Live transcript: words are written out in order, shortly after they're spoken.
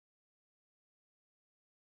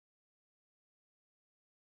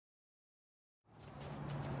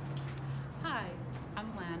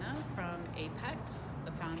Apex,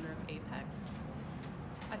 the founder of Apex.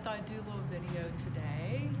 I thought I'd do a little video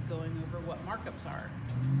today going over what markups are.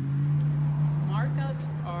 Markups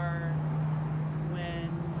are when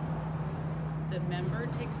the member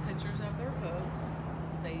takes pictures of their hooves,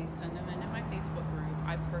 they send them into my Facebook group.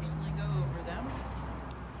 I personally go over them.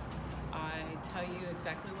 I tell you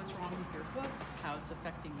exactly what's wrong with your hoof, how it's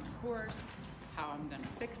affecting your horse, how I'm going to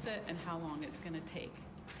fix it, and how long it's going to take.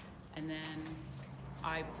 And then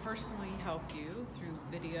I personally help you through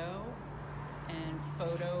video and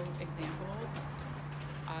photo examples.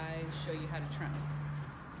 I show you how to trim.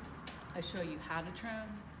 I show you how to trim,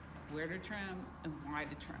 where to trim, and why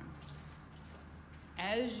to trim.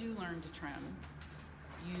 As you learn to trim,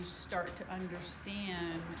 you start to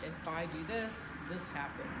understand, if I do this, this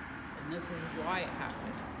happens, and this is why it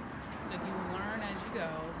happens. So you learn as you go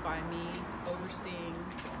by me overseeing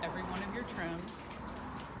every one of your trims,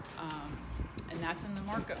 and that's in the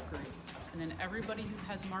markup group. And then everybody who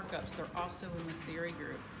has markups, they're also in the theory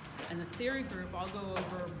group. In the theory group, I'll go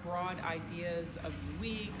over broad ideas of the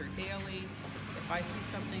week or daily. If I see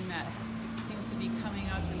something that seems to be coming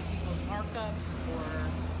up in people's markups, or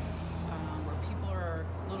where people are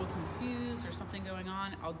a little confused or something going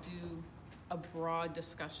on, I'll do a broad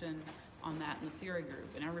discussion on that in the theory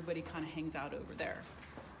group, and everybody kind of hangs out over there.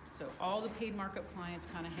 So all the paid markup clients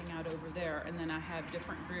kind of hang out over there, and then I have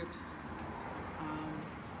different groups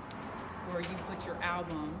where you put your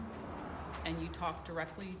album and you talk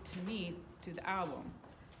directly to me, to the album.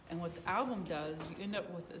 And what the album does, you end up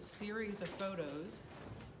with a series of photos.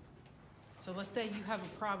 So let's say you have a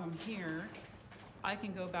problem here, I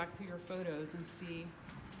can go back through your photos and see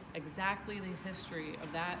exactly the history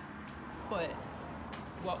of that foot,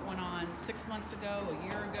 what went on 6 months ago, a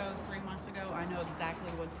year ago, 3 months ago. I know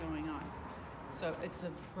exactly what's going on. So it's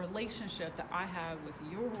a relationship that I have with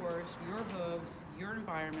your horse, your hooves, your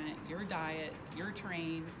environment, your diet, your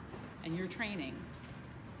train, and your training.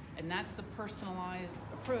 And that's the personalized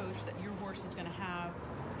approach that your horse is going to have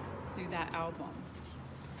through that album.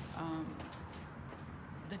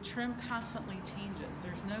 The trim constantly changes.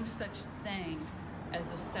 There's no such thing as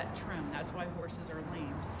a set trim. That's why horses are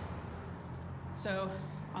lamed. So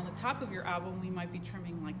on the top of your album, we might be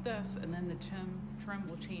trimming like this, and then the trim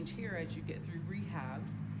will change here as you get through rehab.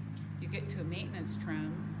 You get to a maintenance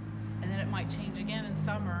trim, and then it might change again in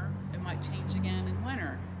summer, it might change again in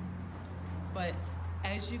winter. But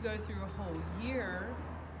as you go through a whole year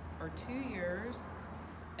or 2 years,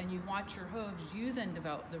 and you watch your hooves, you then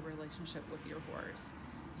develop the relationship with your horse.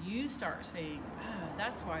 You start saying,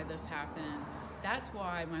 that's why this happened. That's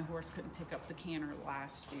why my horse couldn't pick up the canter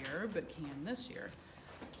last year, but can this year.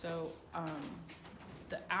 So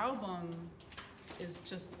the album is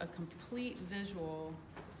just a complete visual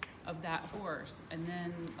of that horse. And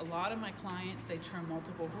then a lot of my clients, they trim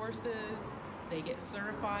multiple horses, they get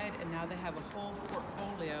certified, and now they have a whole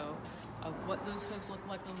portfolio of what those hooves look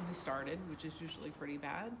like when we started, which is usually pretty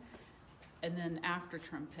bad, and then after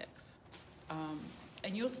trim picks.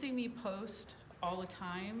 And you'll see me post all the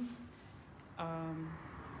time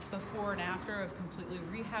before and after of completely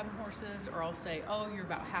rehab horses, or I'll say, oh, you're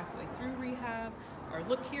about halfway through rehab, or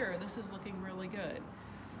look here, this is looking really good.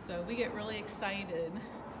 So we get really excited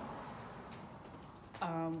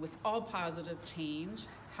with all positive change,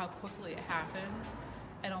 how quickly it happens.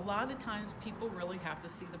 And a lot of times people really have to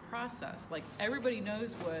see the process. Like, everybody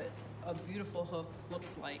knows what a beautiful hoof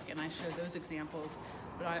looks like, and I show those examples,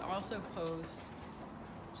 but I also post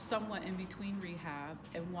somewhat in between rehab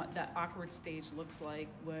and what that awkward stage looks like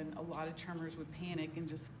when a lot of trimmers would panic and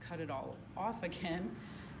just cut it all off again.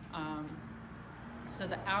 So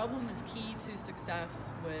the album is key to success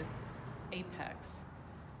with Apex.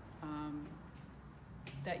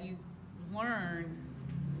 That you learn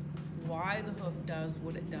why the hoof does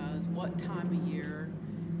what it does, what time of year,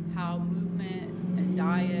 how movement and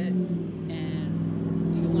diet,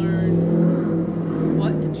 and you learn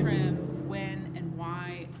what to trim, when and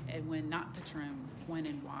why, and when not to trim, when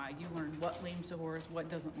and why. You learn what lames a horse, what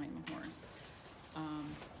doesn't lame a horse.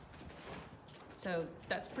 So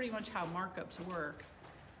that's pretty much how markups work.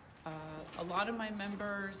 A lot of my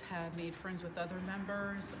members have made friends with other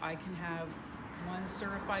members. I can have one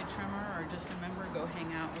certified trimmer or just a member go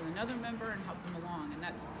hang out with another member and help them along, and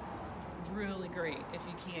that's really great if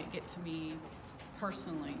you can't get to me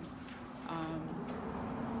personally.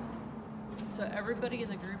 So everybody in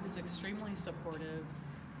the group is extremely supportive.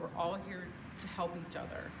 We're all here to help each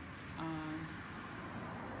other.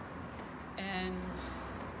 And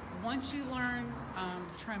once you learn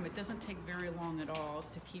trim, it doesn't take very long at all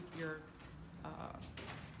to keep your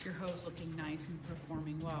hooves looking nice and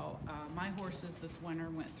performing well. My horses this winter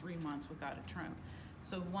went 3 months without a trim.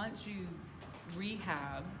 So once you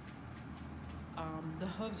rehab, the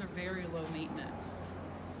hooves are very low maintenance.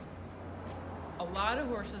 A lot of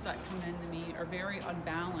horses that come into me are very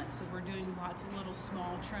unbalanced, so we're doing lots of little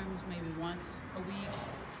small trims, maybe once a week.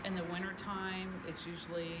 In the winter time, it's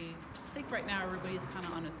usually, I think right now everybody's kind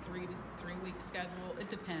of on a 3 week schedule. It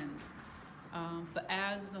depends. But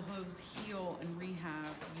as the hooves heal and rehab,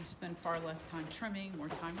 you spend far less time trimming, more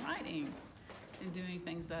time riding, and doing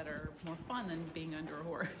things that are more fun than being under a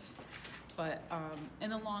horse. But in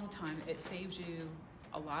the long time, it saves you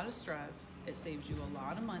a lot of stress, it saves you a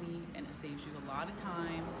lot of money, and it saves you a lot of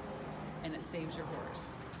time, and it saves your horse.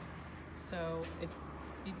 So if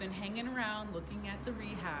you've been hanging around looking at the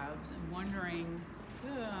rehabs and wondering,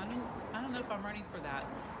 I don't know if I'm ready for that,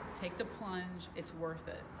 take the plunge, it's worth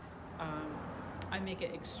it. I make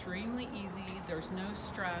it extremely easy, there's no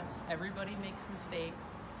stress, everybody makes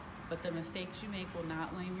mistakes, but the mistakes you make will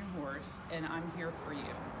not lame your horse, and I'm here for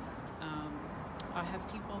you. I have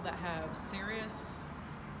people that have serious,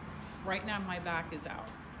 right now my back is out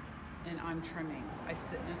and I'm trimming. I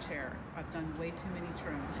sit in a chair. I've done way too many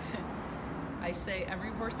trims. I say every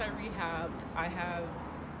horse I rehabbed, I have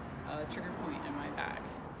a trigger point in my back.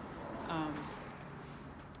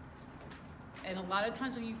 And a lot of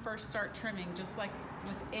times when you first start trimming, just like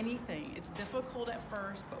with anything, it's difficult at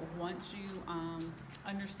first, but once you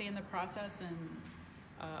understand the process and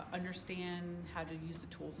understand how to use the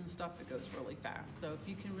tools and stuff, it goes really fast. So if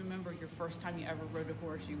you can remember your first time you ever rode a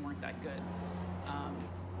horse, you weren't that good.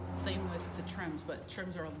 Same with the trims, but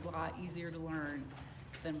trims are a lot easier to learn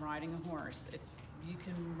than riding a horse. If you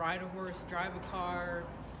can ride a horse, drive a car,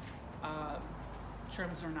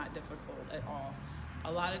 trims are not difficult at all.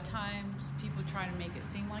 A lot of times people try to make it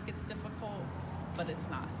seem like it's difficult, but it's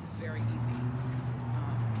not. It's very easy.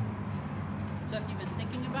 So if you've been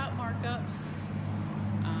thinking about markups,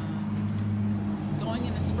 going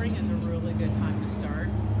into spring is a really good time to start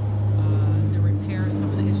to repair some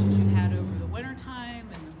of the issues you had over the winter time,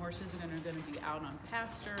 and the horses are going to be out on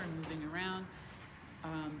pasture and moving around.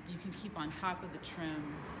 You can keep on top of the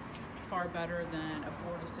trim far better than a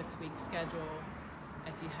 4 to 6 week schedule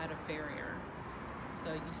if you had a farrier.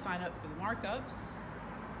 So you sign up for the markups,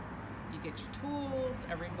 you get your tools,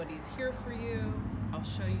 everybody's here for you. I'll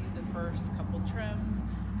show you the first couple trims,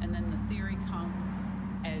 and then the theory comes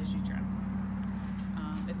as you trim.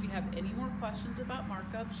 If you have any more questions about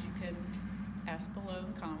markups, you can ask below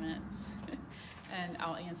in comments and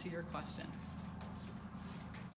I'll answer your questions.